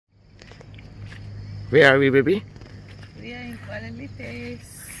Where are we, baby? We are in Kuala Lipis.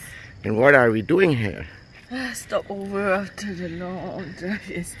 And what are we doing here? Stopover after the long drive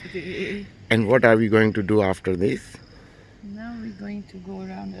yesterday. And what are we going to do after this? Now we're going to go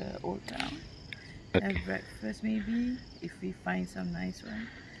around the old town. Okay. Have breakfast maybe, if we find some nice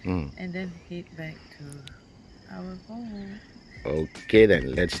one. And then head back to our home. Okay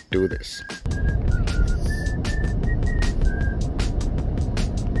then, let's do this.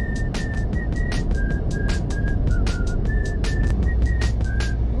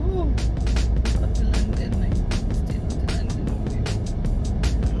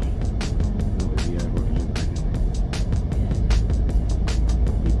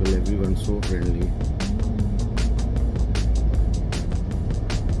 Everyone's so friendly.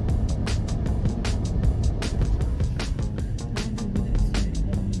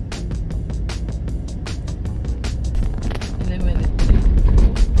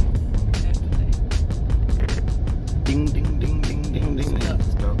 Ding ding ding ding ding ding.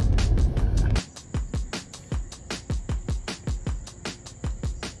 Stop.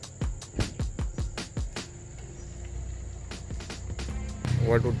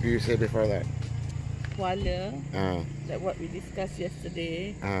 What would you say before that? Kuala, like what we discussed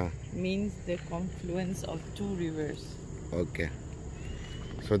yesterday, means the confluence of two rivers. Okay.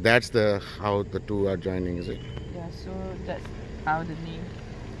 So that's how the two are joining, is it? Yeah, so that's how the name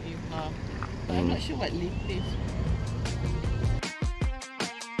came from. But I'm not sure what Lipis.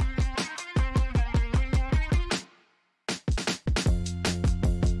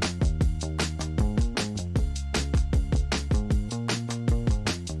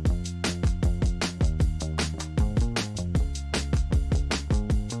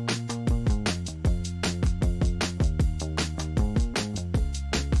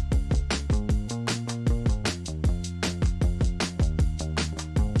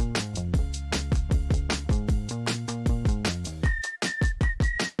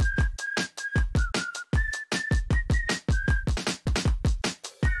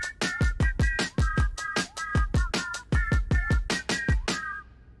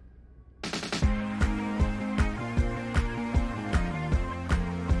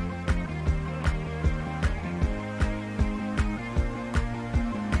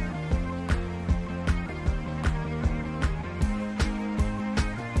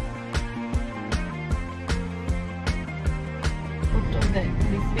 That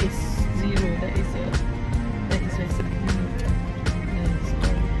Lipis zero, that is a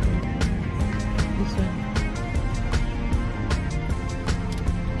this one.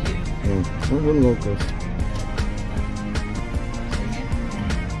 Don't go close.